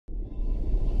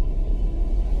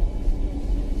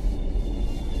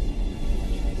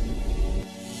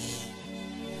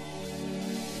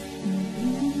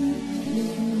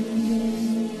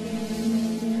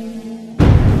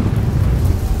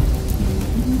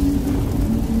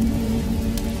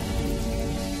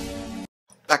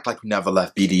act like we never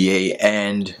left BDA,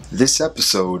 and this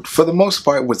episode, for the most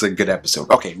part, was a good episode.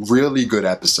 Okay, really good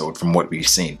episode from what we've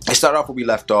seen. I started off where we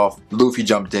left off. Luffy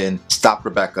jumped in, stopped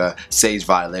Rebecca, saves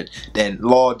Violet. Then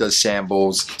Law does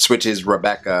shambles, switches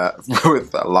Rebecca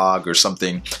with a log or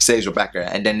something, saves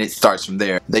Rebecca, and then it starts from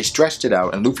there. They stretched it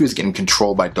out, and Luffy was getting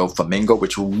controlled by Doflamingo,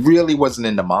 which really wasn't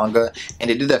in the manga,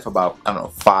 and they did that for about, I don't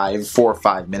know, 4 or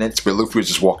 5 minutes, where Luffy was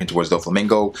just walking towards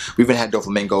Doflamingo. We even had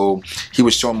Doflamingo, he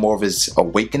was showing more of his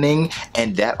awakening,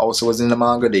 and that also was in the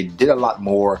manga. They did a lot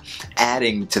more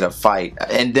adding to the fight,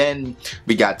 and then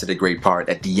we got to the great part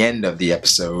at the end of the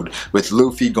episode with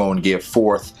Luffy going Gear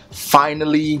 4th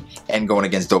finally and going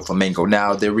against Doflamingo.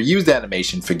 Now they reused the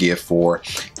animation for Gear 4,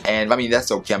 and I mean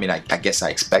that's okay. I mean I guess I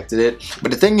expected it,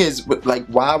 but the thing is, like,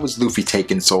 why was Luffy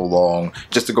taking so long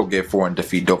just to go Gear 4 and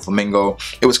defeat Doflamingo?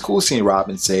 It was cool seeing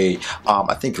Robin say,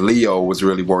 I think Leo was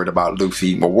really worried about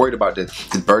Luffy, or worried about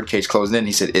the birdcage closing in.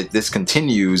 He said, if this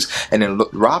continues, and then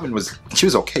Robin was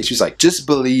okay. She was like, just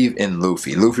believe in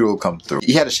Luffy. Luffy will come through.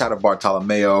 He had a shot of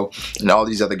Bartolomeo and all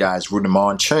these other guys rooting him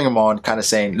on, cheering him on, kind of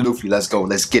saying, Luffy, let's go,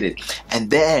 let's get it. And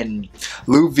then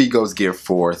Luffy goes Gear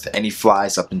 4th and he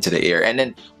flies up into the air. And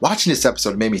then watching this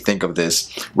episode made me think of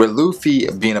this, where Luffy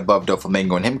being above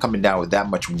Doflamingo and him coming down with that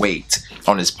much weight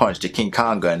on his punch, the King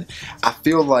Kong gun. I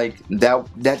feel like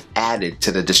that added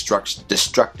to the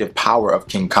destructive power of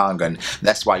King Kong gun.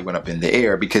 That's why he went up in the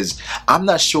air, because I'm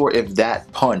not sure if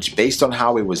that punch, based on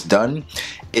how it was done,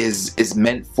 is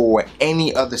meant for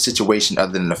any other situation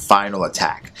other than the final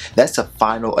attack. That's a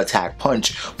final attack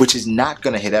punch, which is not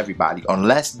going to hit everybody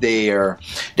unless they're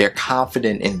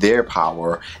confident in their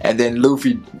power. And then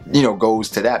Luffy, you know, goes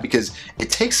to that, because it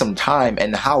takes some time,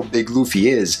 and how big Luffy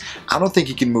is, I don't think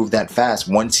he can move that fast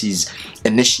once he's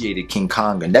initiated King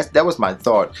Kong. And that was my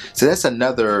thought. So that's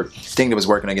another thing that was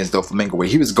working against Doflamingo, where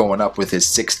he was going up with his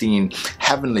 16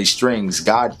 heavenly strings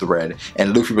God thread,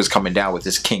 and Luffy was coming down with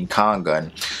his King Kong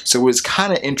gun. So it was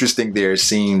kind of interesting there,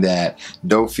 seeing that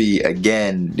Doffy,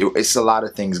 again, it's a lot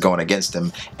of things going against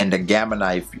him, and the Gamma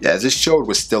Knife, as it showed,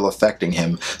 was still affecting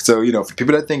him. So, you know, for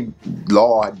people that think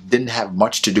Law didn't have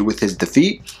much to do with his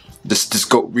defeat, just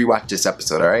go rewatch this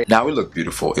episode, alright? Now it looked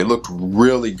beautiful. It looked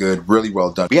really good, really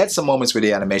well done. We had some moments where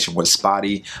the animation was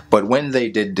spotty, but when they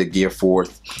did the Gear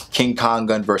 4th King Kong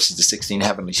gun versus the 16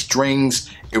 heavenly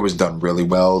strings, it was done really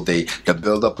well. The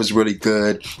build-up was really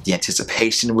good. The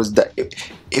anticipation was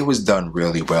it was done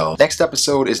really well. Next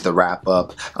episode is the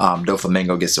wrap-up.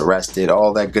 Doflamingo gets arrested,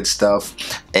 all that good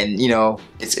stuff. And, you know,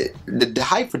 the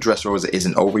hype for Dressrosa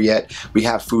isn't over yet. We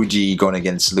have Fuji going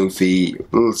against Luffy.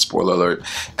 Ooh, spoiler alert.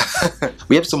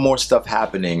 We have some more stuff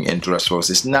happening in Dressrosa.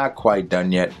 It's not quite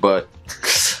done yet, but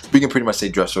we can pretty much say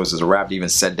Dressrosa is a wrap. They even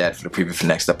said that for the preview for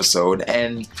next episode.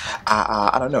 And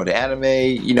I don't know, the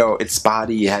anime, you know, it's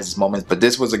spotty, it has its moments, but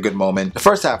this was a good moment. The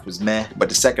first half was meh, but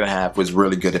the second half was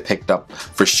really good. It picked up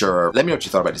for sure. Let me know what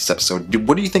you thought about this episode.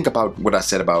 What do you think about what I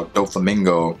said about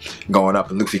Doflamingo going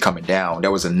up and Luffy coming down?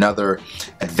 That was another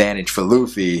advantage for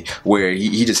Luffy, where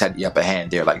he just had the upper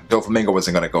hand there. Like, Doflamingo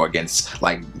wasn't going to go against,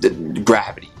 like, the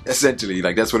gravity. Essentially,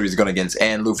 like, that's what he was going against,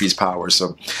 and Luffy's power.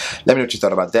 So let me know what you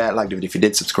thought about that. Like the video if you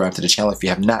did, subscribe to the channel if you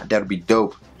have not. That would be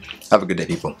dope. Have a good day,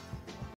 people.